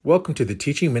Welcome to the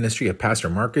teaching ministry of Pastor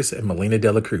Marcus and Melina de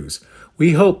la Cruz.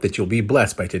 We hope that you'll be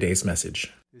blessed by today's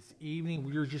message. This evening,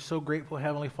 we are just so grateful,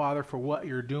 Heavenly Father, for what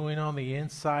you're doing on the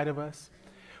inside of us.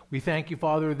 We thank you,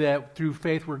 Father, that through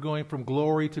faith we're going from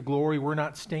glory to glory. We're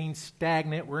not staying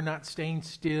stagnant. We're not staying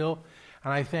still.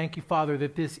 And I thank you, Father,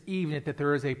 that this evening that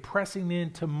there is a pressing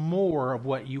into more of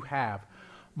what you have.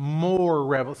 More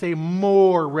revelation.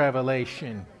 More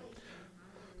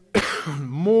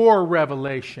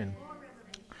revelation.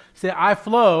 Say, I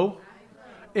flow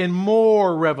in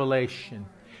more revelation.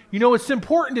 You know, it's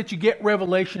important that you get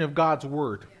revelation of God's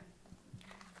Word.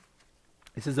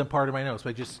 This isn't part of my notes,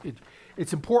 but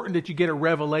it's important that you get a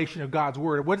revelation of God's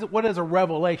Word. What is a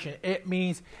revelation? It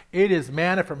means it is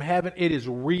manna from heaven. It is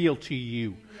real to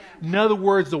you. In other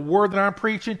words, the Word that I'm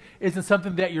preaching isn't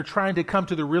something that you're trying to come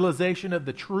to the realization of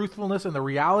the truthfulness and the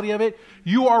reality of it.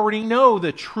 You already know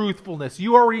the truthfulness.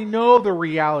 You already know the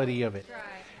reality of it.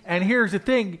 And here's the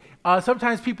thing.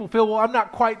 Sometimes people feel, well, I'm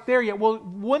not quite there yet. Well,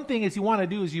 one thing is you want to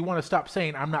do is you want to stop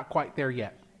saying, I'm not quite there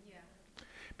yet.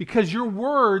 Because your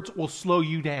words will slow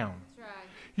you down. Right.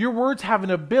 Your words have an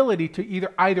ability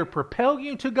to either propel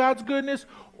you to God's goodness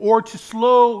or to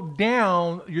slow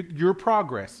down your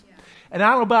progress. Yeah. And I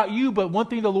don't know about you, but one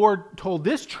thing the Lord told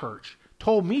this church,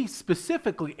 told me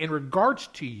specifically in regards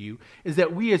to you, is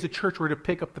that we as a church were to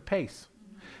pick up the pace.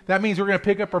 That means we're going to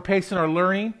pick up our pace in our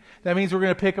learning. That means we're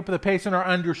going to pick up the pace in our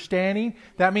understanding.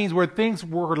 That means where things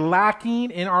were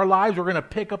lacking in our lives, we're going to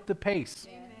pick up the pace.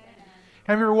 Amen.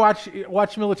 Have you ever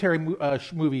watched military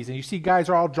movies and you see guys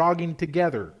are all jogging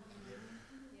together?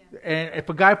 Yeah. And if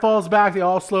a guy falls back, they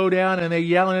all slow down and they're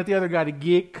yelling at the other guy to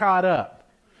get caught up.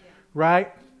 Yeah.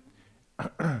 Right?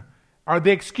 Are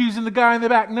they excusing the guy in the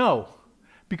back? No.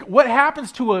 Because what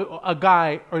happens to a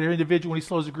guy or an individual when he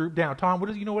slows a group down? Tom,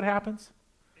 you know what happens?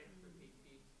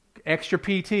 Extra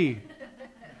PT.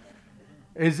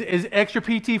 Is extra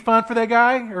PT fun for that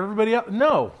guy or everybody else?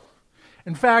 No.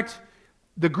 In fact,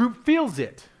 the group feels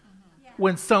it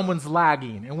when someone's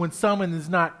lagging and when someone is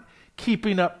not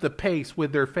keeping up the pace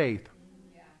with their faith.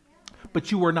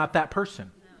 But you are not that person.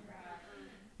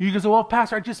 You go, well,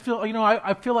 Pastor, I just feel,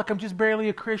 I feel like I'm just barely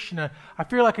a Christian. I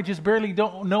feel like I just barely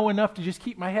don't know enough to just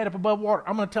keep my head up above water.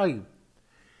 I'm going to tell you.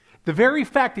 The very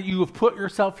fact that you have put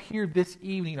yourself here this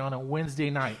evening on a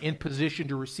Wednesday night in position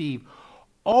to receive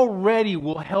already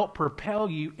will help propel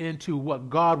you into what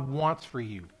God wants for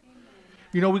you.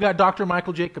 We got Dr.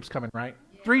 Michael Jacobs coming, right?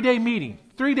 3-day meeting.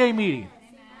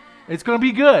 It's going to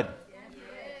be good.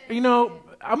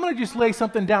 I'm going to just lay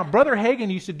something down. Brother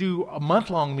Hagin used to do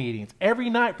month-long meetings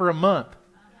every night for a month.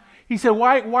 He said,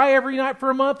 why every night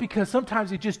for a month? Because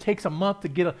sometimes it just takes a month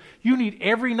to you need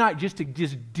every night just to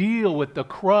deal with the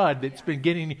crud that's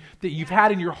been that you've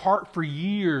had in your heart for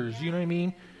years. You know what I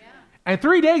mean? Yeah. And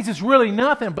 3 days is really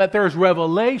nothing, but there's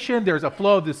revelation, there's a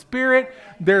flow of the Spirit,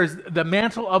 there's the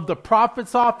mantle of the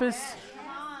prophet's office. Yes.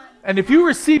 And if you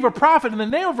receive a prophet in the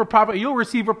name of a prophet, you'll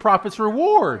receive a prophet's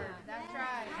reward. Yeah, that's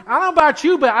right. I don't know about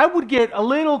you, but I would get a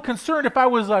little concerned if I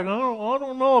was like, I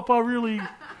don't know if I really...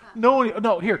 No.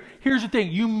 Here's the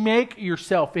thing. You make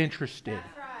yourself interested.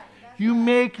 That's right. You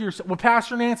make yourself. When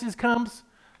Pastor Nancy comes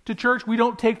to church, we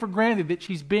don't take for granted that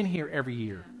she's been here every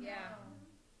year. Yeah.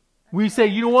 We say,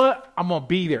 you know what? I'm going to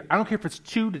be there. I don't care if it's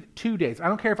 2 days. I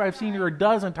don't care if I've seen her a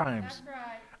dozen times. That's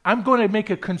right. I'm going to make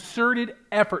a concerted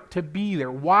effort to be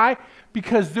there. Why?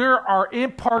 Because there are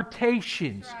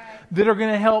impartations that are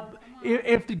going to help.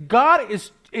 If God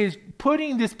is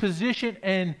putting this position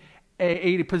in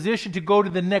a position to go to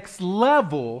the next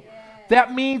level,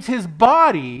 that means his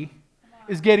body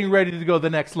is getting ready to go to the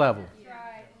next level.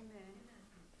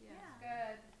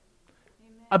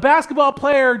 A basketball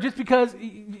player, just because,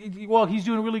 he's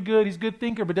doing really good, he's a good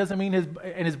thinker, but doesn't mean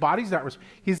his body's not,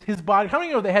 his body, how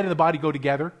many know the head and the body go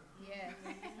together? Yes.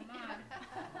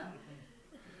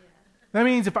 That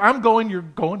means if I'm going, you're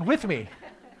going with me.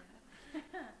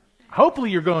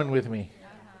 Hopefully you're going with me.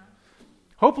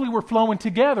 Hopefully we're flowing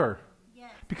together.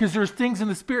 Because there's things in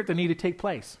the Spirit that need to take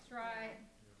place. That's right.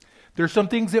 There's some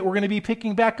things that we're going to be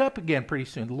picking back up again pretty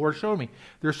soon. The Lord showed me.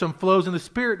 There's some flows in the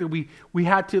Spirit that we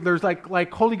had to, there's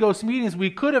like Holy Ghost meetings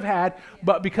we could have had,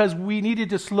 but because we needed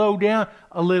to slow down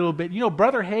a little bit.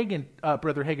 Brother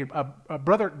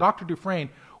Dr. Dufresne,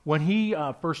 when he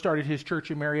first started his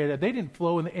church in Marietta, they didn't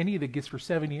flow in any of the gifts for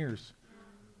 7 years.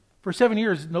 For 7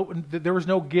 years, there was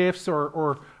no gifts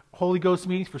or Holy Ghost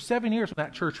meetings for 7 years when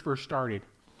that church first started.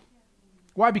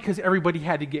 Why? Because everybody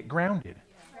had to get grounded.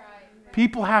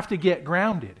 People have to get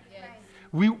grounded.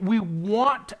 We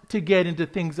want to get into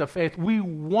things of faith. We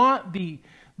want the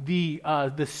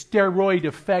steroid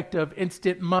effect of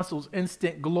instant muscles,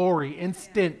 instant glory,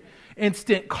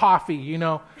 instant coffee.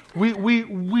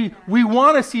 We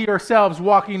want to see ourselves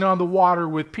walking on the water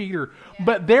with Peter.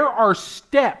 But there are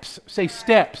steps. Say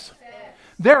steps.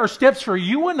 There are steps for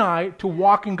you and I to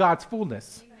walk in God's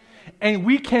fullness. And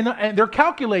we can, and they're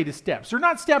calculated steps. They're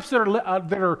not steps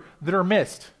that are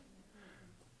missed.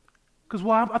 Because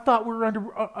I thought we were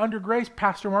under grace,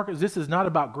 Pastor Marcus. This is not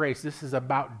about grace. This is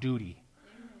about duty.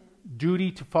 Amen.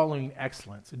 Duty to following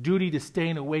excellence. Duty to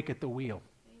staying awake at the wheel.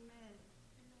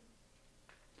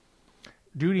 Amen.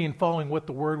 Duty in following what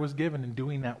the word was given and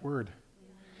doing that word.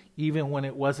 Amen. Even when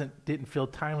it didn't feel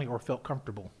timely or felt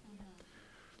comfortable. Mm-hmm.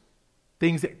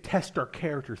 Things that test our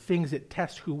character. Things that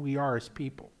test who we are as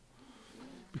people.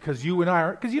 Because you and I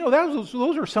are, because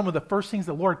those are some of the first things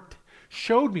the Lord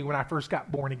showed me when I first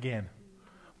got born again.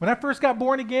 When I first got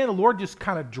born again, the Lord just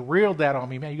kind of drilled that on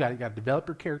me. Man, you got to develop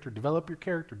your character, develop your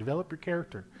character, develop your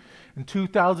character. In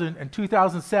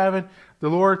 2007, the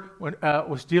Lord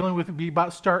was dealing with me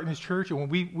about starting His church. And when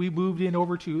we moved in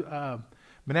over to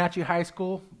Menachie High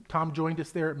School, Tom joined us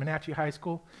there at Menachie High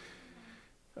School.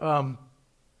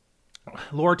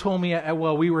 Lord told me,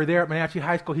 while we were there at Menachie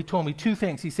High School, He told me two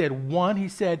things. He said, one,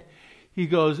 He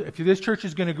goes, if this church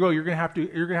is going to grow, you're going to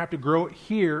have to grow it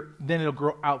here, then it'll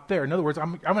grow out there. In other words,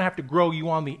 I'm going to have to grow you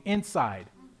on the inside.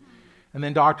 Mm-hmm. And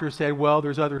then doctor said, well,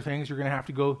 there's other things you're going to have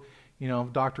to go.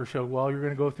 Doctor showed, well, you're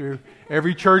going to go through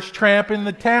every church tramp in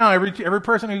the town, every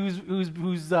person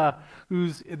who's the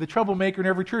troublemaker in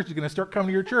every church is going to start coming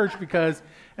to your church because,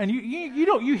 and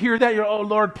you hear that, you're, oh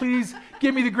Lord, please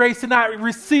give me the grace to not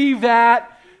receive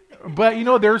that. But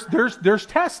there's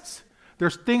tests.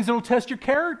 There's things that will test your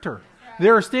character.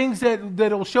 There's things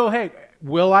that'll show, hey,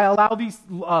 will I allow these?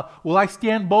 Will I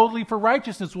stand boldly for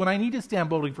righteousness when I need to stand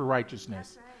boldly for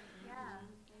righteousness? Right. Yeah.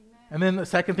 And then the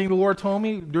second thing the Lord told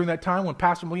me during that time when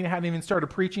Pastor Melina hadn't even started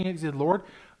preaching, He said, Lord,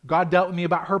 God dealt with me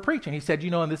about her preaching. He said,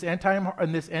 in this end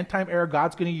time era,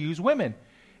 God's going to use women.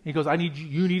 He goes,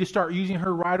 you need to start using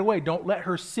her right away. Don't let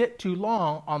her sit too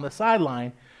long on the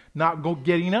sideline, not go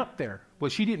getting up there. Well,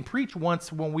 she didn't preach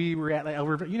once when we were at El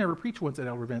Reventón. You never preached once at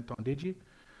El Reventón, did you?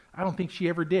 I don't think she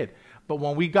ever did. But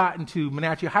when we got into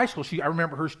Menachie High School, I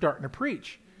remember her starting to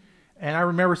preach. And I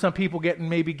remember some people getting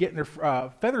their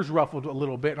feathers ruffled a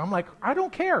little bit. And I'm like, I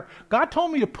don't care. God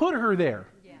told me to put her there.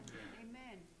 Yeah.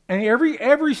 Amen. And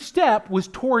every step was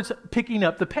towards picking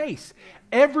up the pace.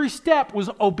 Every step was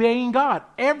obeying God.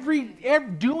 Every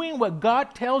doing what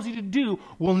God tells you to do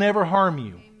will never harm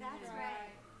you.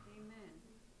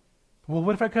 Well,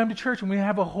 what if I come to church and we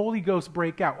have a Holy Ghost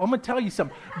breakout? I'm going to tell you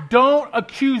something. Don't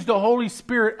accuse the Holy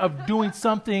Spirit of doing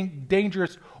something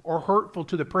dangerous or hurtful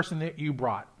to the person that you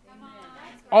brought.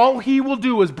 All He will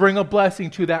do is bring a blessing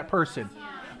to that person.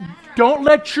 Don't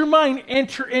let your mind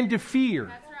enter into fear.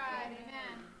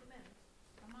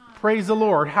 Praise the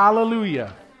Lord.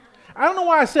 Hallelujah. I don't know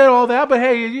why I said all that, but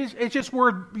hey, it's just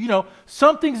word,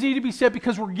 some things need to be said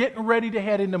because we're getting ready to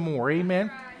head into more.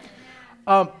 Amen.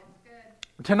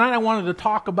 Tonight I wanted to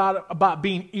talk about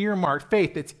being earmarked,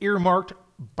 faith that's earmarked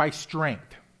by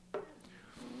strength.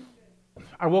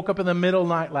 I woke up in the middle of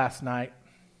the night last night,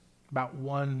 about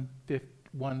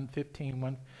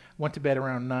 1:15, went to bed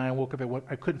around 9, woke up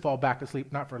I couldn't fall back to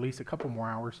sleep, not for at least a couple more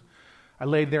hours. I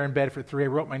laid there in bed for 3, I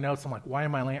wrote my notes, I'm like, why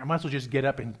am I laying? I might as well just get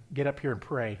up here and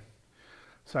pray.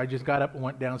 So I just got up and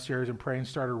went downstairs and prayed and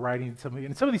started writing some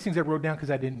of these things I wrote down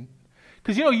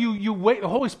because you wait, the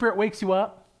Holy Spirit wakes you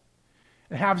up.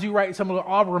 And has you write some of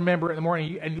I'll remember it in the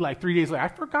morning, and like 3 days later, I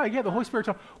forgot. Yeah, the Holy Spirit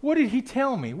told me. What did He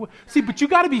tell me? See, but you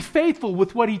got to be faithful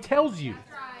with what He tells you.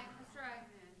 That's right, man.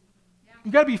 Yeah.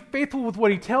 You got to be faithful with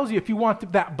what He tells you if you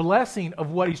want that blessing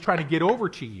of what He's trying to get over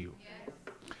to you. Yes.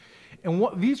 And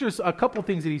these are a couple of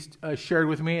things that He shared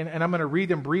with me, and I'm going to read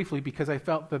them briefly because I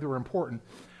felt that they were important.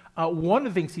 One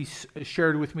of the things He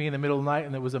shared with me in the middle of the night,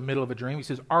 and it was the middle of a dream. He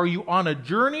says, "Are you on a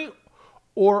journey,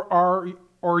 or are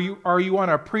you on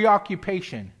a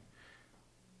preoccupation?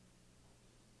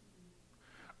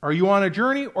 Are you on a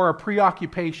journey or a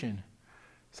preoccupation?"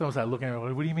 Someone's like looking at me,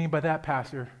 what do you mean by that,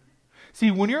 Pastor? See,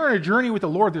 when you're on a journey with the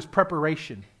Lord, there's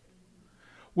preparation.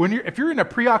 If you're in a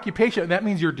preoccupation, that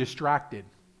means you're distracted.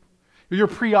 You're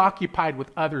preoccupied with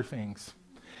other things.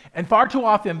 And far too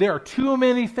often, there are too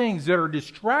many things that are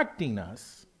distracting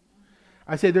us.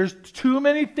 I say there's too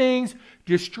many things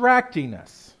distracting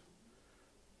us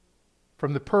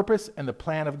from the purpose and the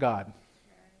plan of God.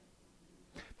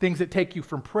 Things that take you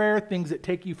from prayer, things that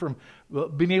take you from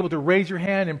being able to raise your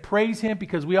hand and praise Him,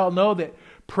 because we all know that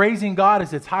praising God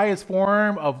is its highest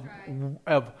form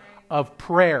of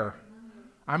prayer.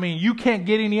 I mean, you can't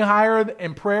get any higher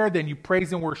in prayer than you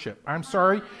praise and worship. I'm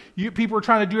sorry. You people are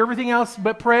trying to do everything else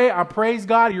but pray. I praise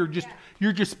God. You're just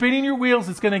spinning your wheels.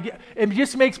 It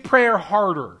just makes prayer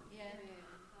harder.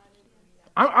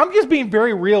 I'm just being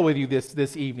very real with you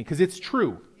this evening because it's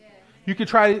true. You could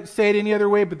try to say it any other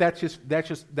way, but that's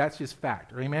just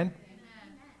fact. Amen.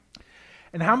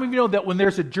 And how many of you know that when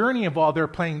there's a journey involved,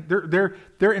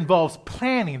 there involves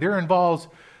planning, there involves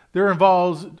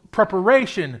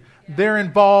preparation, there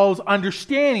involves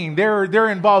understanding, there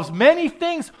involves many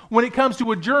things when it comes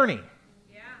to a journey.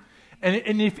 Yeah.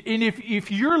 And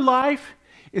if your life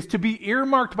is to be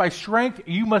earmarked by strength,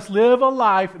 you must live a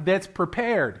life that's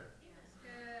prepared.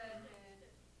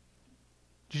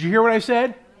 Did you hear what I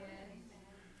said?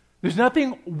 There's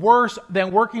nothing worse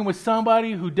than working with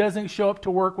somebody who doesn't show up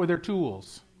to work with their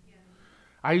tools.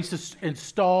 I used to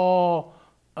install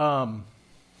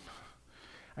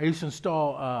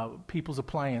people's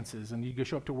appliances, and you go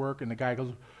show up to work, and the guy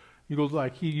goes,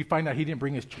 you find out he didn't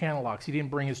bring his channel locks, he didn't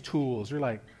bring his tools. You're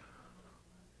like,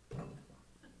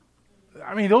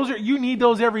 I mean, you need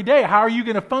those every day. How are you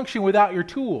going to function without your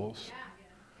tools?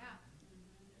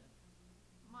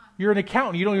 You're an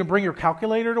accountant. You don't even bring your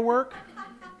calculator to work.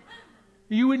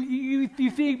 You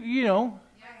think,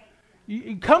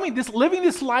 living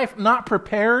this life not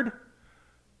prepared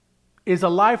is a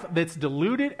life that's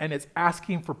diluted and it's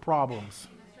asking for problems.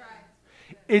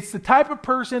 It's the type of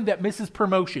person that misses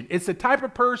promotion. It's the type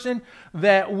of person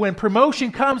that when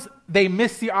promotion comes, they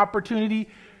miss the opportunity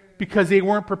because they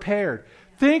weren't prepared.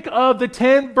 Think of the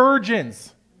 10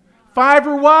 virgins. 5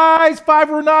 were wise, 5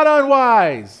 were not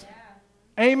unwise.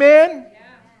 Amen?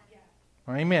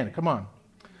 Amen. Come on.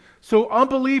 So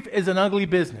unbelief is an ugly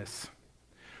business.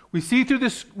 We see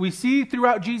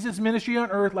throughout Jesus' ministry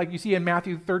on earth, like you see in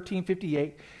Matthew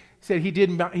 13:58, said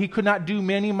he could not do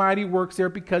many mighty works there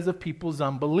because of people's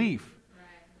unbelief. Right.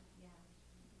 Yeah.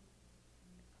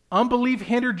 Unbelief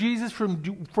hindered Jesus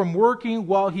from working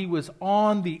while he was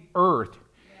on the earth.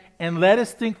 Yes. And let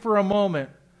us think for a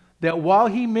moment that while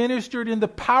he ministered in the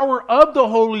power of the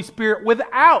Holy Spirit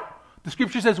the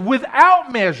scripture says,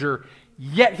 without measure,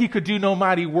 yet he could do no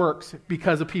mighty works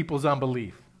because of people's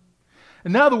unbelief.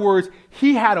 In other words,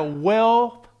 he had a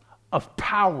wealth of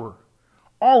power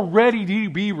already to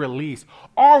be released,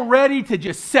 already to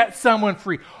just set someone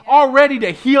free, already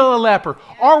to heal a leper,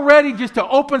 already just to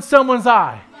open someone's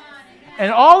eye.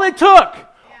 And all it took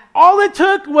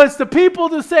was the people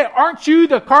to say, aren't you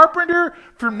the carpenter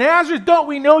from Nazareth? Don't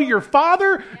we know your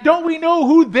father? Don't we know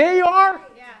who they are?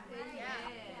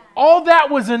 All that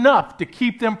was enough to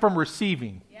keep them from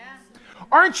receiving.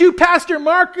 Aren't you Pastor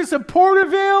Marcus of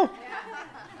Porterville?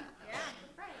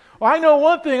 Well, I know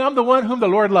one thing. I'm the one whom the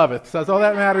Lord loveth. So that's all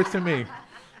that matters to me.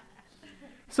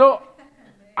 So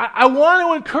I want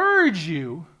to encourage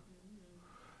you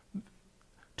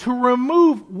to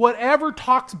remove whatever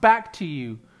talks back to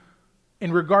you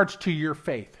in regards to your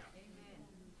faith.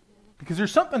 Because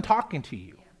there's something talking to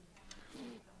you.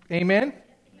 Amen?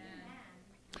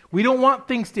 We don't want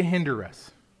things to hinder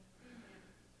us.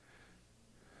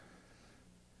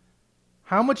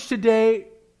 How much today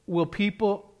will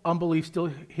unbelief still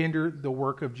hinder the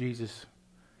work of Jesus?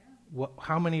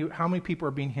 How many people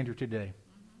are being hindered today?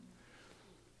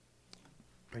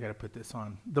 I got to put this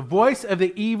on. The voice of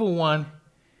the evil one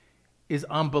is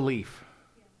unbelief.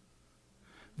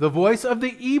 The voice of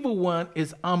the evil one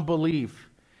is unbelief.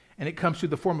 And it comes through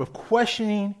the form of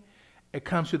questioning. It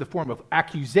comes through the form of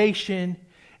accusation.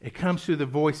 It comes through the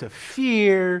voice of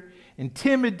fear,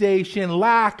 intimidation,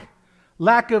 lack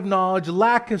of knowledge,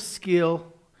 lack of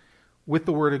skill with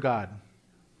the Word of God.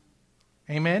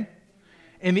 Amen?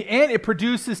 In the end, it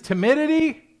produces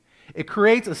timidity. It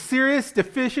creates a serious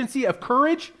deficiency of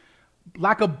courage,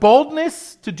 lack of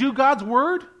boldness to do God's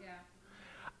Word. Yeah.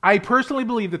 I personally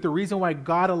believe that the reason why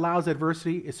God allows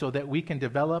adversity is so that we can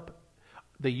develop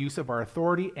the use of our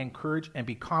authority and courage and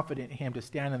be confident in Him to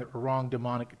stand in the wrong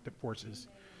demonic forces.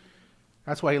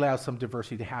 That's why He allows some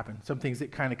diversity to happen. Some things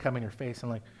that kind of come in your face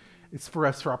and it's for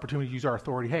us for opportunity to use our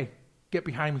authority. Hey, get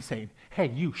behind me, Satan. Hey,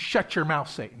 you, shut your mouth,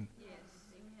 Satan.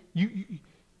 Yes.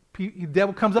 The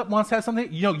devil comes up and wants to have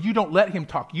something. You don't let him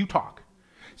talk. You talk.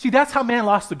 See, that's how man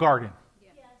lost the garden.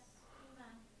 Yes.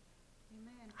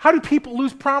 Amen. How do people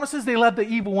lose promises? They let the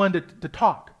evil one to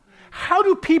talk. How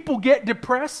do people get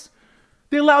depressed?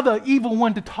 They allow the evil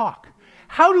one to talk.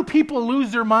 How do people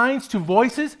lose their minds to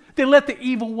voices? They let the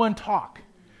evil one talk.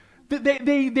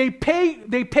 They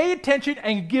pay attention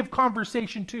and give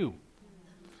conversation too.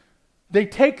 They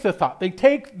take the thought. They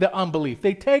take the unbelief.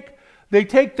 They take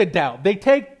the doubt. They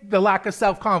take the lack of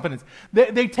self-confidence.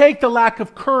 They take the lack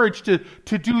of courage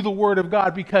to do the Word of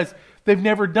God because They've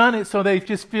never done it, so they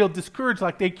just feel discouraged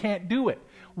like they can't do it.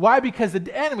 Why? Because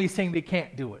the enemy's saying they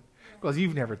can't do it. Because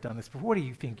you've never done this before. What do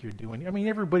you think you're doing? I mean,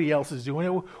 everybody else is doing it.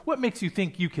 What makes you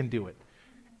think you can do it?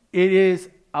 It is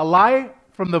a lie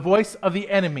from the voice of the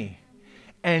enemy.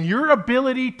 And your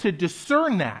ability to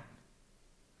discern that,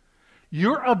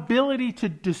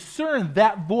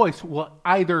 voice will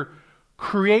either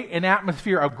create an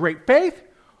atmosphere of great faith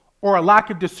or a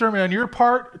lack of discernment on your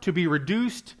part to be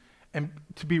reduced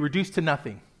to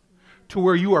nothing, to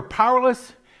where you are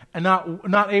powerless and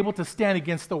not able to stand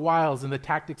against the wiles and the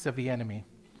tactics of the enemy.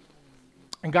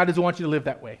 And God doesn't want you to live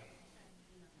that way.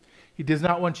 He does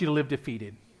not want you to live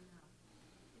defeated.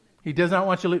 He does not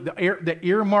want you to live. The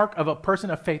earmark of a person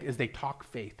of faith is they talk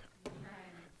faith.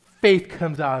 Faith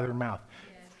comes out of their mouth.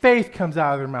 Faith comes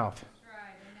out of their mouth.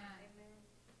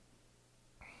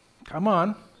 Come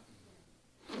on.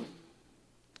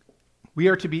 We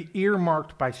are to be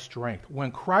earmarked by strength.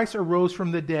 When Christ arose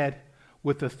from the dead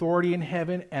with authority in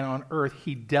heaven and on earth,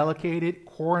 he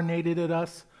coronated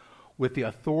us with the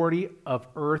authority of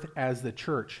earth as the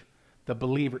church, the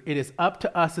believer. It is up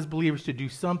to us as believers to do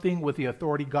something with the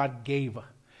authority God gave.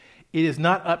 It is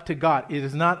not up to God. It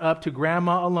is not up to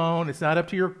grandma alone. It's not up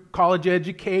to your college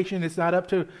education. It's not up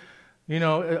to,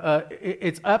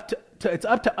 it's up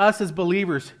to us as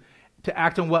believers to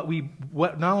act on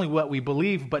not only what we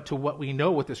believe, but to what we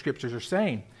know what the scriptures are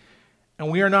saying. And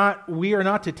we are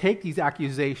not to take these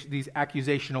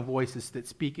accusational voices that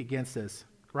speak against us,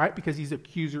 right? Because he's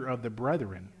accuser of the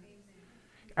brethren.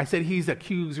 I said he's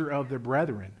accuser of the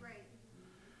brethren.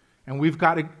 And we've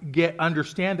got to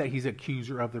understand that he's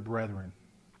accuser of the brethren.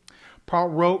 Paul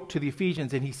wrote to the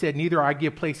Ephesians and he said, neither I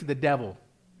give place to the devil.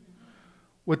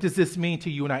 What does this mean to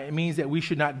you and I? It means that we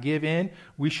should not give in.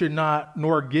 We should not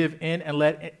nor give in and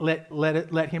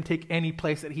let him take any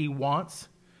place that he wants.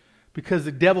 Because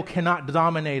the devil cannot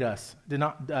dominate us.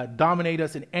 Dominate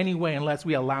us in any way unless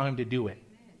we allow him to do it.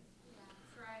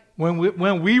 When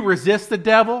we resist the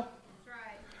devil,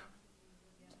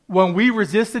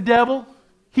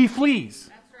 he flees.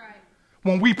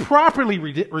 When we properly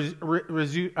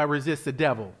resist the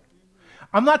devil.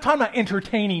 I'm not talking about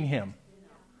entertaining him.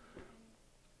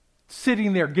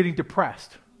 Sitting there getting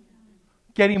depressed.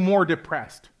 Getting more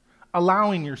depressed.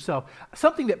 Allowing yourself.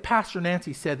 Something that Pastor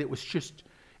Nancy said that was just,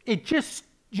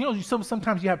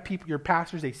 sometimes you have people, your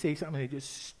pastors, they say something, they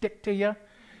just stick to you.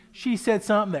 She said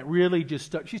something that really just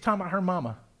stuck. She's talking about her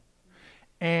mama.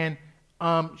 And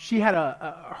she had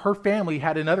her family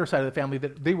had another side of the family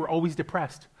that they were always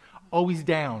depressed, always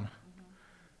down.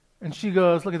 And she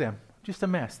goes, look at them, just a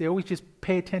mess. They always just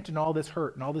pay attention to all this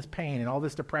hurt and all this pain and all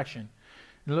this depression.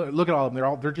 And look at all of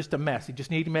them. They're just a mess. They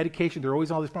just need medication. They're always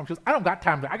all these problems. She goes, I don't got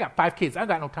time. I got 5 kids. I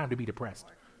got no time to be depressed.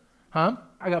 Huh?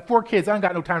 I got 4 kids. I ain't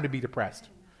got no time to be depressed.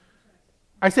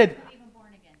 I said,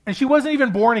 and she wasn't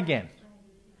even born again.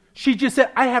 She just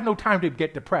said, I have no time to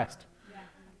get depressed.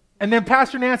 And then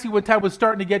Pastor Nancy one time was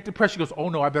starting to get depressed. She goes, oh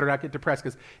no, I better not get depressed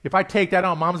because if I take that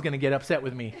on, Mom's going to get upset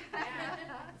with me.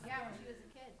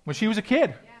 When she was a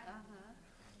kid.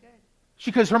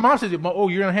 Because her mom says, oh,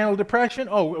 you're going to handle depression?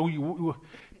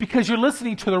 Because you're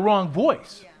listening to the wrong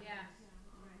voice.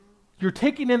 You're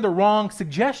taking in the wrong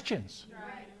suggestions.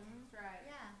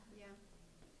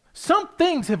 Some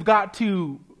things have got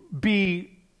to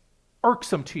be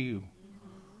irksome to you.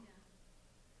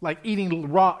 Like eating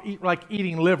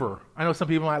liver. I know some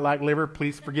people might like liver.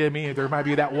 Please forgive me. There might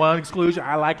be that one exclusion.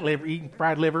 I like liver, eating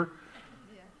fried liver.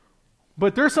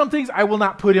 But there's some things I will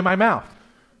not put in my mouth.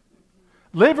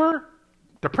 Liver,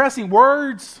 depressing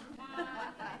words,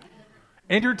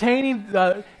 entertaining.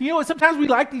 Sometimes we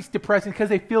like these depressing because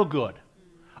they feel good.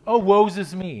 Oh, woes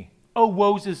is me. Oh,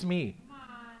 woes is me.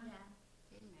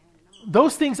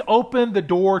 Those things open the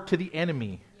door to the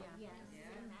enemy.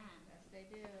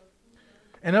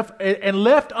 And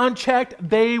left unchecked,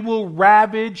 they will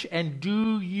ravage and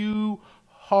do you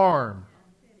harm.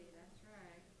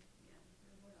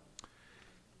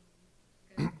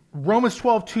 Romans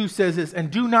 12:2 says this,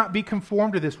 and do not be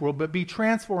conformed to this world, but be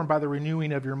transformed by the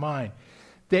renewing of your mind,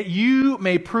 that you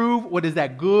may prove what is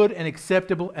that good and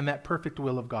acceptable and that perfect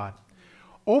will of God.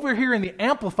 Over here in the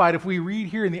Amplified, if we read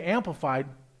here in the Amplified,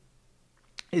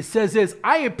 it says this,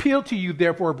 I appeal to you,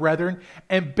 therefore, brethren,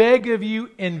 and beg of you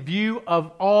in view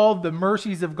of all the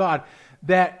mercies of God,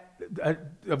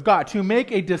 to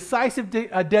make a decisive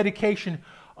dedication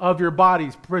of your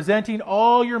bodies, presenting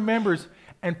all your members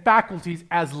and faculties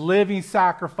as living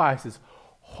sacrifices,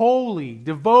 holy,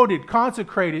 devoted,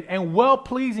 consecrated, and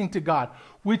well-pleasing to God,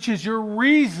 which is your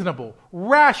reasonable,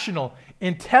 rational,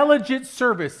 intelligent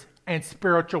service and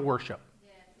spiritual worship.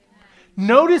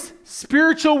 Notice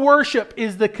spiritual worship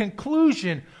is the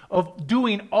conclusion of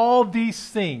doing all these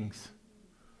things.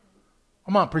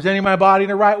 Come on, presenting my body in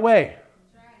the right way.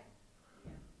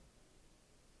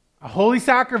 A holy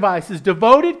sacrifice is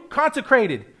devoted,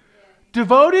 consecrated.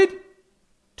 Devoted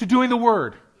to doing the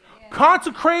word.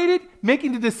 Consecrated,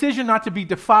 making the decision not to be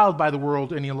defiled by the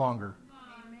world any longer.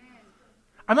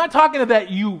 I'm not talking about that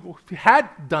you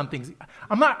had done things.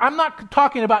 I'm not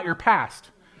talking about your past.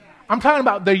 I'm talking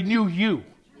about the new you.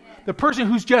 The person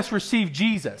who's just received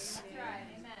Jesus.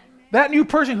 That new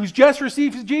person who's just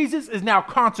received Jesus is now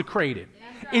consecrated.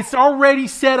 It's already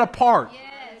set apart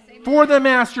for the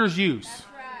master's use.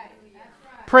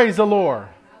 Praise the Lord.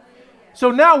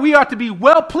 So now we ought to be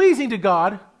well-pleasing to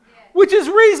God, which is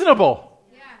reasonable.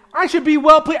 I should be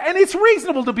well-pleasing, and it's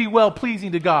reasonable to be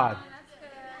well-pleasing to God.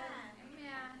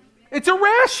 It's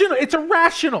irrational.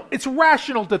 It's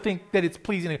rational to think that it's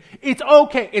pleasing. It's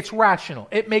okay. It's rational.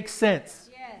 It makes sense.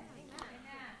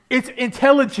 It's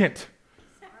intelligent.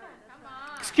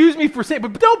 Excuse me for saying,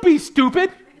 but don't be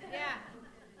stupid.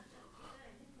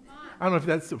 I don't know if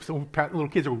that's some little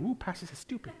kids are, ooh, Pastor says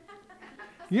stupid.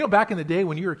 You know, back in the day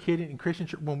when you were a kid in Christian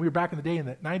church, when we were back in the day in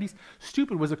the 90s,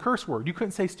 stupid was a curse word. You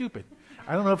couldn't say stupid.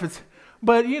 I don't know if it's,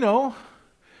 but you know,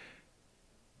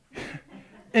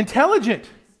 intelligent.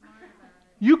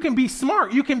 You can be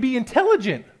smart. You can be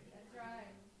intelligent.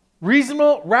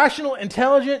 Reasonable, rational,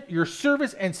 intelligent. Your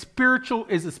service and spiritual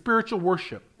is a spiritual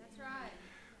worship.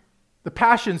 The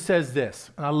Passion says this,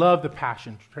 and I love the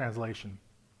Passion translation.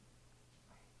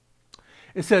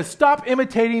 It says, stop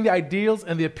imitating the ideals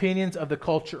and the opinions of the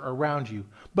culture around you,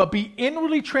 but be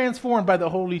inwardly transformed by the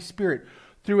Holy Spirit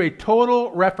through a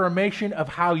total reformation of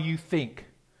how you think.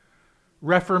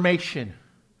 Reformation.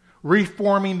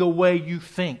 Reforming the way you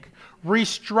think.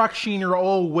 Restructuring your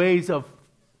old ways of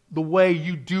the way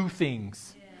you do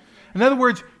things. In other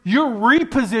words, you're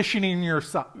repositioning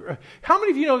yourself. How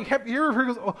many of you know, have you ever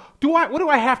heard, what do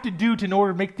I have to do in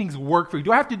order to make things work for you?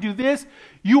 Do I have to do this?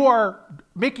 You are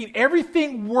making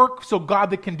everything work so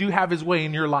God that can have his way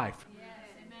in your life.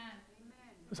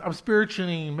 Yes. I'm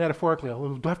spiritually and metaphorically.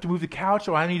 Do I have to move the couch?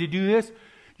 Do I need to do this?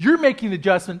 You're making the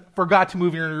adjustment for God to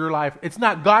move into your life. It's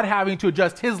not God having to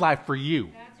adjust his life for you.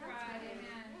 That's right.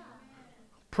 Amen.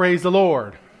 Praise the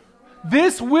Lord.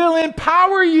 This will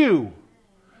empower you.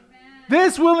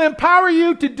 This will empower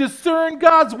you to discern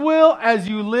God's will as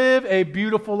you live a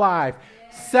beautiful life.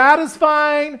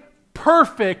 Satisfying,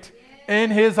 perfect in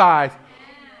his eyes.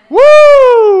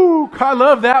 Woo! I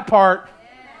love that part.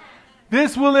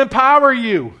 This will empower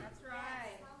you.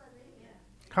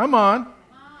 Come on.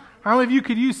 How many of you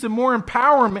could use some more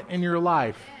empowerment in your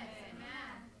life?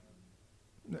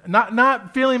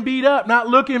 Not feeling beat up, not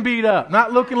looking beat up,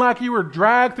 not looking like you were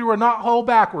dragged through a knothole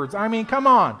backwards. I mean, come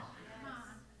on.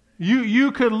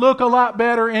 You could look a lot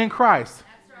better in Christ.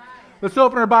 That's right. Let's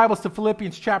open our Bibles to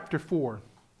Philippians chapter 4.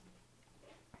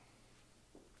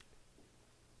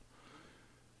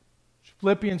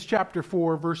 Philippians chapter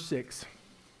 4, verse 6.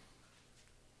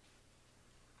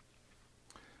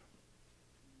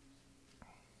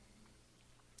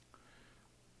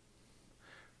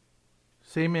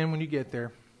 Say amen when you get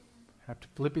there. After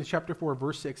Philippians chapter 4,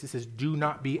 verse 6, it says, do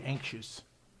not be anxious.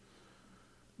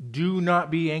 Do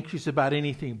not be anxious about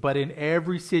anything, but in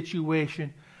every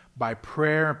situation, by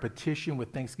prayer and petition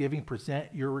with thanksgiving,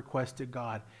 present your request to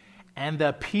God. And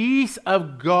the peace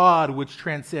of God, which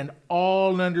transcends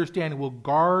all understanding, will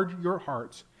guard your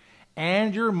hearts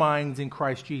and your minds in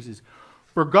Christ Jesus.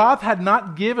 For God had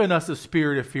not given us a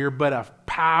spirit of fear, but of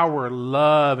power,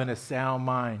 love, and a sound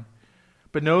mind.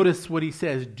 But notice what he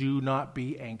says, do not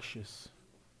be anxious.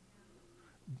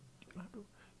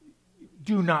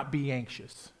 Do not be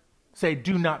anxious. Say,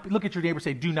 do not. Look at your neighbor,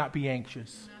 say, do not be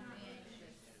anxious.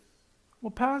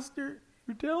 Well, Pastor,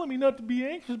 you're telling me not to be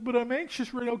anxious, but I'm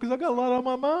anxious right now because I got a lot on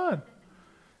my mind.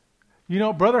 You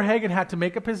know, Brother Hagin had to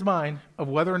make up his mind of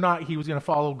whether or not he was going to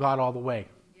follow God all the way.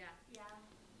 Yeah.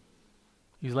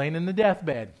 He's laying in the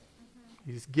deathbed.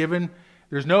 He's given,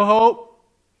 there's no hope,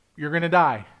 you're going to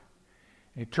die.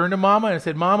 And he turned to Mama and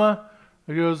said, Mama,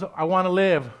 he goes, I want to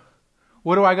live.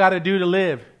 What do I got to do to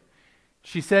live?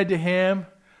 She said to him,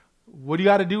 what do you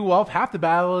got to do? Well, half the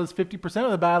battle is 50% of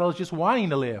the battle is just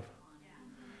wanting to live.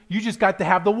 You just got to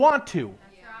have the want to.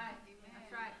 That's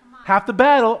right. Come on. Half the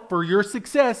battle for your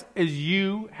success is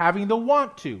you having the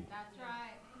want to. That's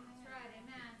right.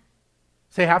 Amen.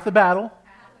 Say half the battle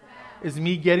is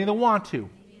me getting the want to.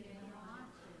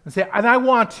 And say, and I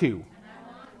want to.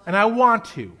 And I want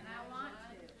to.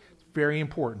 It's very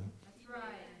important. That's right.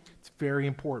 It's very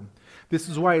important. This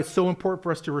is why it's so important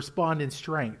for us to respond in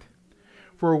strength.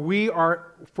 For we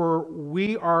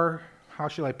are, how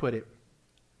shall I put it?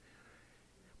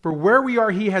 For where we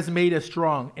are, he has made us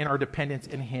strong in our dependence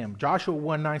in him. Joshua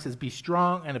 1:9 says, be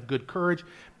strong and of good courage.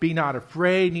 Be not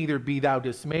afraid, neither be thou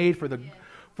dismayed. For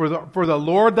the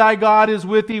Lord thy God is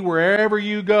with thee wherever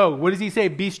you go. What does he say?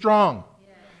 Be strong.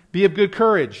 Yes. Be of good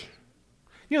courage.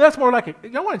 You know, that's more like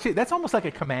that's almost like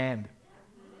a command.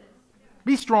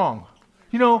 Be strong.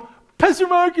 You know, Pastor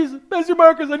Marcus,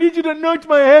 I need you to anoint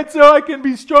my head so I can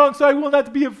be strong, so I will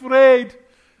not be afraid.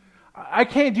 I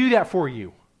can't do that for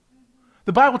you.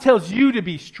 The Bible tells you to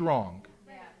be strong.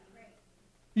 Yeah.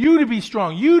 You to be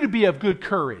strong. You to be of good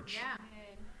courage. Yeah.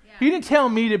 Yeah. He didn't tell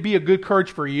me to be of good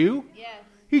courage for you. Yes.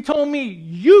 He told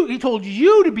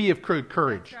you to be of good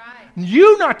courage. That's right.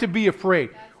 You not to be afraid.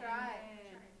 That's right.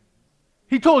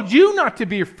 He told you not to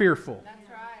be fearful. That's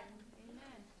right.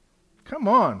 Amen. Come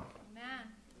on. Amen.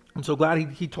 I'm so glad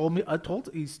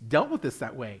he's dealt with this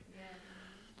that way.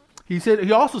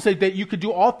 He also said that you could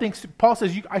do all things. Paul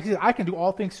says, I can do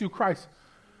all things through Christ.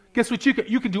 Guess what?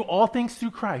 You can do all things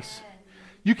through Christ.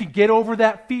 You can get over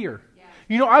that fear.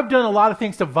 You know, I've done a lot of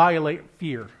things to violate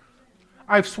fear.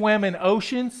 I've swam in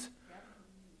oceans.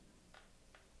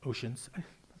 Oceans.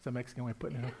 That's a Mexican way of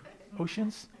putting it.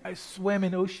 Oceans. I swam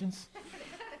in oceans.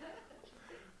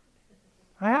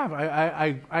 I have.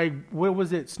 What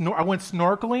was it? I went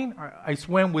snorkeling. I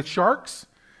swam with sharks.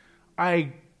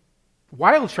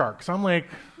 Wild sharks. I'm like,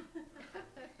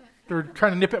 they're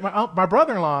trying to nip at my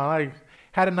brother-in-law. I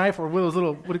had a knife or a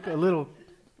little,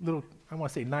 I don't want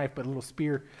to say knife, but a little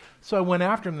spear. So I went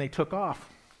after them and they took off.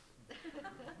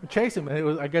 I chased him.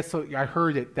 And I guess I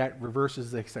heard that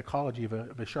reverses the psychology of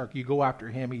a shark. You go after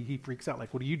him, he freaks out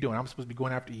like, what are you doing? I'm supposed to be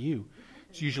going after you.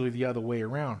 It's usually the other way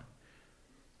around.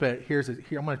 But here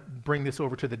I'm going to bring this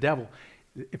over to the devil.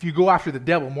 If you go after the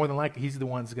devil, more than likely he's the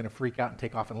one that's going to freak out and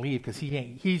take off and leave because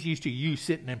he's used to you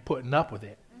sitting and putting up with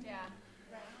it. Yeah.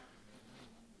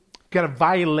 Got to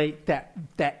violate that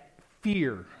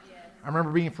fear. Yes. I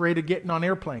remember being afraid of getting on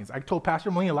airplanes. I told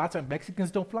Pastor Molina lots of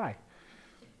Mexicans don't fly.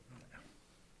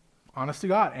 Honest to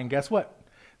God. And guess what?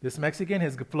 This Mexican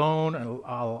has flown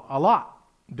a lot,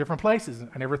 different places.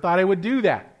 I never thought I would do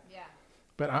that.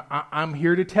 But I'm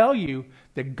here to tell you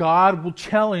that God will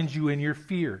challenge you in your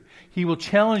fear. He will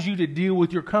challenge you to deal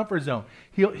with your comfort zone.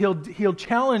 He'll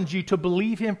challenge you to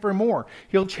believe Him for more.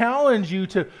 He'll challenge you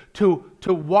to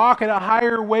walk at a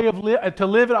higher way of to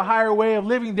live at a higher way of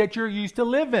living that you're used to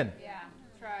living. Yeah,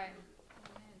 that's right.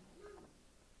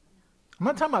 I'm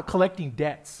not talking about collecting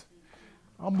debts.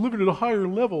 I'm living at a higher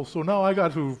level, so now I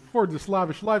got to afford this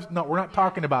lavish life. No, we're not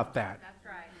talking about that. That's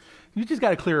right. You just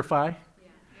got to clarify.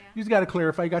 You just got to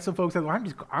clarify. You got some folks that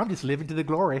I'm just living to the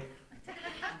glory.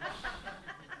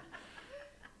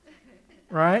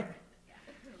 Right?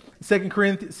 2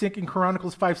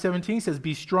 Chronicles 5:17 says,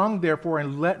 "Be strong, therefore,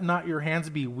 and let not your hands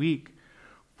be weak,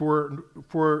 for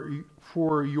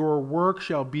your work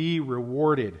shall be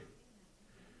rewarded."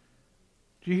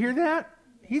 Do you hear that?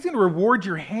 He's going to reward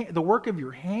the work of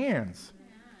your hands.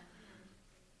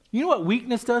 You know what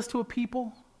weakness does to a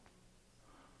people?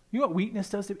 You know what weakness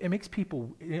does? It makes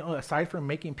people, aside from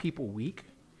making people weak,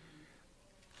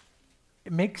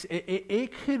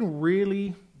 it can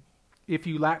really, if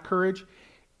you lack courage,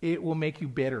 it will make you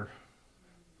bitter.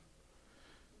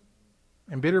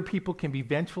 And bitter people can be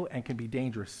vengeful and can be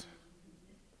dangerous.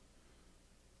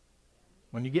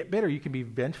 When you get bitter, you can be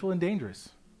vengeful and dangerous.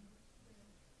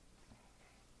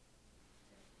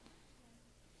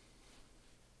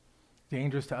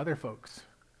 Dangerous to other folks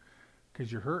because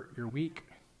you're hurt, you're weak.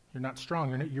 You're not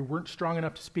strong. You weren't strong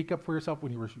enough to speak up for yourself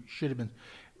when you should have been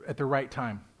at the right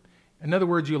time. In other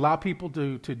words, you allow people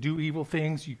to do evil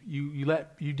things. You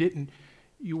didn't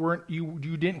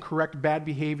correct bad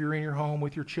behavior in your home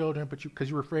with your children, but because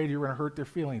you were afraid you were going to hurt their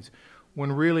feelings.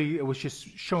 When really it was just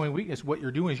showing weakness. What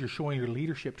you're doing is you're showing your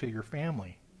leadership to your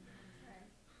family.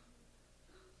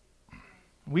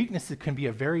 Weakness can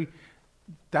be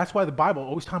that's why the Bible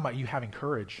always talks about you having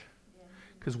courage.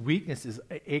 Because weakness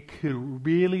it could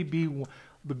really be,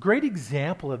 the great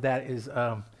example of that is,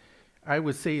 I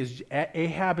would say, is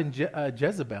Ahab and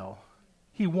Jezebel.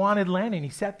 He wanted land and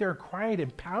he sat there and cried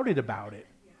and pouted about it.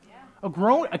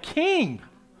 Yeah. A king.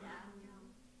 Yeah.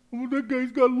 Oh, that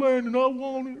guy's got land and I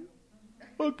want it.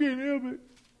 I can't have it.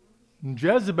 And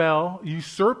Jezebel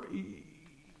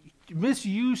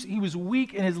misused, he was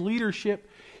weak in his leadership.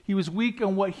 He was weak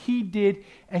on what he did,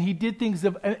 and he did things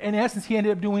in essence, he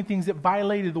ended up doing things that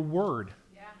violated the word.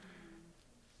 Yeah.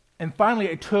 And finally,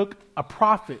 it took a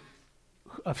prophet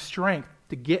of strength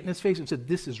to get in his face and said,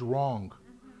 "This is wrong.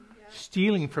 Mm-hmm. Yeah.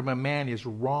 Stealing from a man is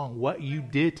wrong. What you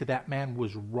did to that man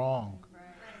was wrong." Right.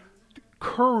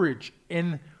 Courage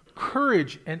in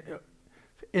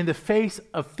the face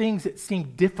of things that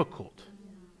seem difficult.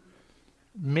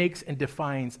 makes and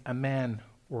defines a man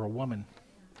or a woman.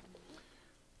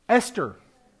 Esther,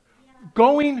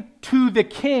 going to the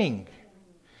king,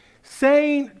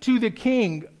 saying to the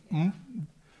king,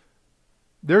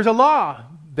 there's a law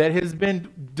that has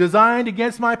been designed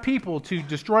against my people to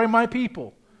destroy my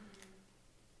people.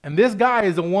 And this guy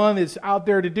is the one that's out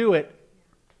there to do it.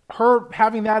 Her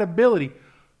having that ability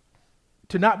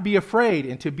to not be afraid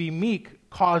and to be meek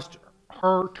caused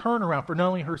her turnaround for not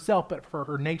only herself but for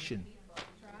her nation. That's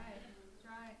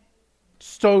right.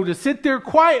 So to sit there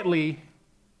quietly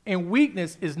in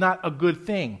weakness is not a good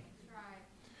thing.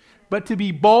 But to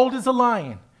be bold as a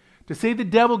lion, to say the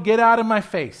devil, get out of my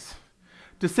face,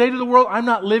 to say to the world, I'm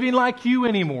not living like you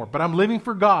anymore, but I'm living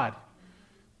for God,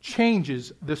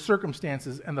 changes the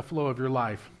circumstances and the flow of your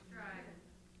life.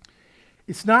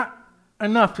 It's not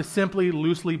enough to simply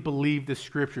loosely believe the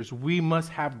scriptures. We must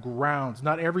have grounds.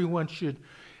 Not everyone should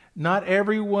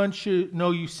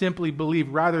know you simply believe.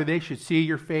 Rather, they should see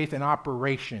your faith in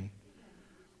operation.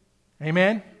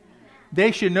 Amen?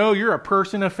 They should know you're a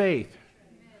person of faith.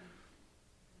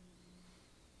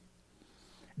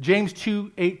 James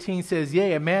 2:18 says,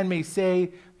 yea, a man may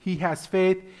say he has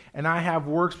faith, and I have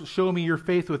works. Show me your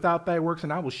faith without thy works,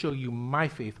 and I will show you my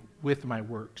faith with my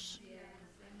works.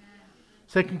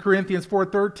 2 Corinthians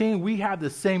 4:13, we have the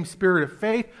same spirit of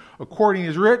faith. According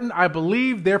as written, I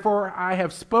believe, therefore I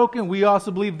have spoken. We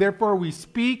also believe, therefore we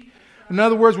speak. In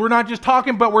other words, we're not just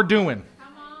talking, but we're doing.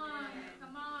 Come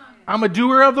on. I'm a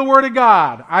doer of the word of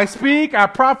God. I speak, I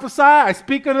prophesy, I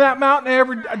speak unto that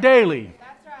mountain daily.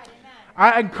 That's right.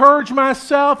 Amen. I encourage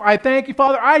myself. I thank you,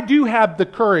 Father. I do have the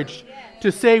courage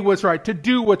to say what's right, to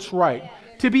do what's right,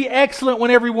 to be excellent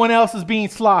when everyone else is being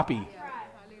sloppy.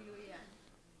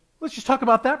 Let's just talk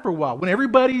about that for a while. When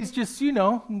everybody's just,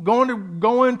 going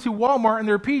to Walmart in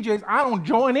their PJs, I don't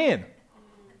join in.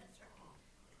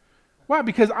 Why?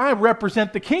 Because I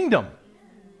represent the kingdom.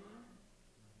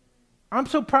 I'm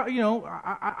so proud,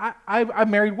 I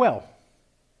married well.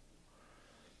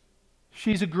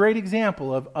 She's a great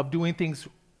example of doing things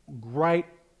right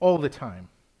all the time.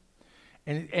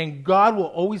 And God will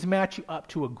always match you up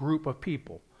to a group of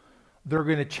people. They're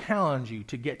going to challenge you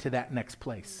to get to that next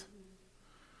place.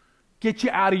 Get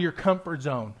you out of your comfort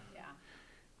zone. Yeah.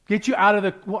 Get you out of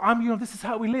this is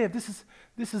how we live. This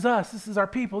is us. This is our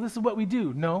people. This is what we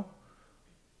do. No.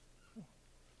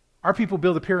 Our people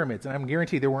build the pyramids, and I'm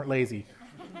guaranteed they weren't lazy.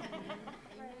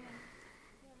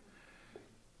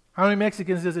 How many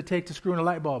Mexicans does it take to screw in a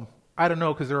light bulb? I don't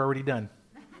know, because they're already done.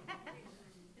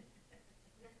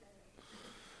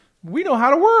 We know how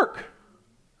to work.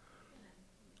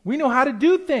 We know how to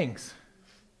do things.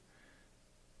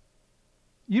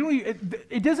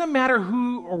 It doesn't matter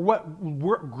who or what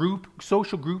work group,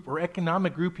 social group, or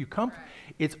economic group you come from.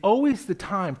 It's always the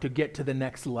time to get to the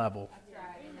next level.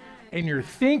 In your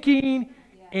thinking,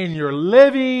 in your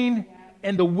living,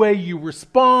 and the way you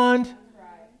respond,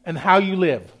 and how you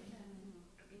live.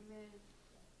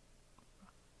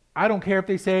 I don't care if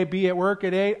they say be at work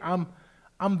at 8.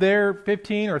 I'm there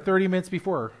 15 or 30 minutes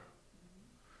before.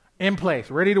 In place,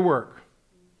 ready to work.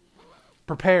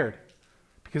 Prepared.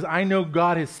 Because I know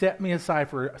God has set me aside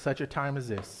for such a time as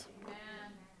this. Amen.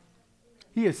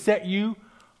 He has set you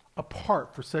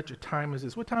apart for such a time as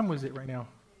this. What time was it right now?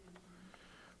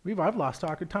 I've lost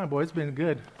track of time, boy. It's been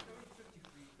good.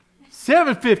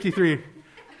 7:53.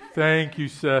 Thank you,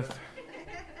 Seth.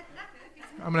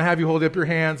 I'm going to have you hold up your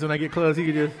hands when I get close. You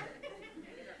can just...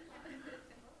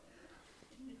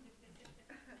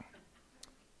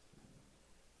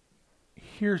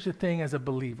 Here's the thing as a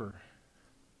believer.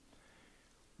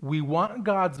 We want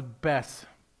God's best,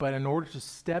 but in order to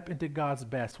step into God's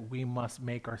best, we must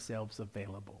make ourselves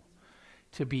available.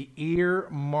 To be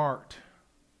earmarked.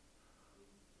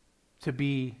 To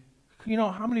be,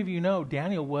 how many of you know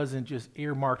Daniel wasn't just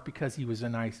earmarked because he was a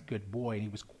nice, good boy and he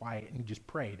was quiet and he just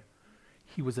prayed.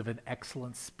 He was of an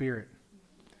excellent spirit.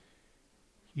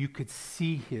 You could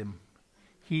see him.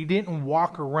 He didn't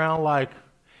walk around like,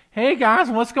 hey guys,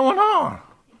 what's going on?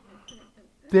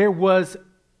 There was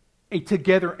a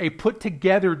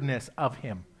put-togetherness of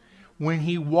him. When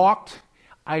he walked,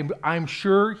 I'm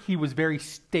sure he was very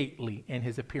stately in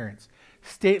his appearance.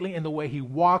 Stately in the way he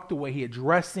walked, the way he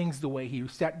addressed things, the way he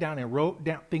sat down and wrote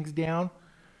things down.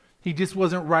 He just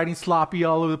wasn't writing sloppy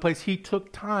all over the place. He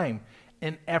took time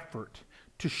and effort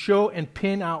to show and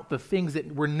pin out the things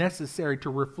that were necessary to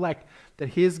reflect that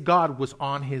his God was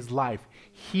on his life.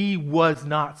 He was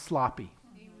not sloppy.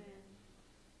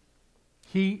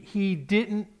 Amen. He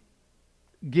didn't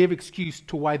give excuse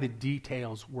to why the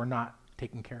details were not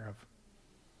taken care of.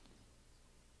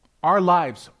 Our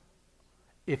lives,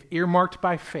 if earmarked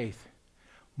by faith,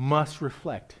 must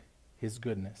reflect his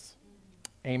goodness.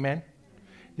 Amen.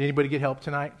 Did anybody get help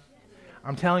tonight?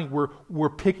 I'm telling you, we're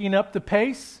picking up the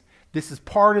pace. This is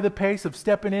part of the pace of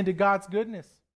stepping into God's goodness.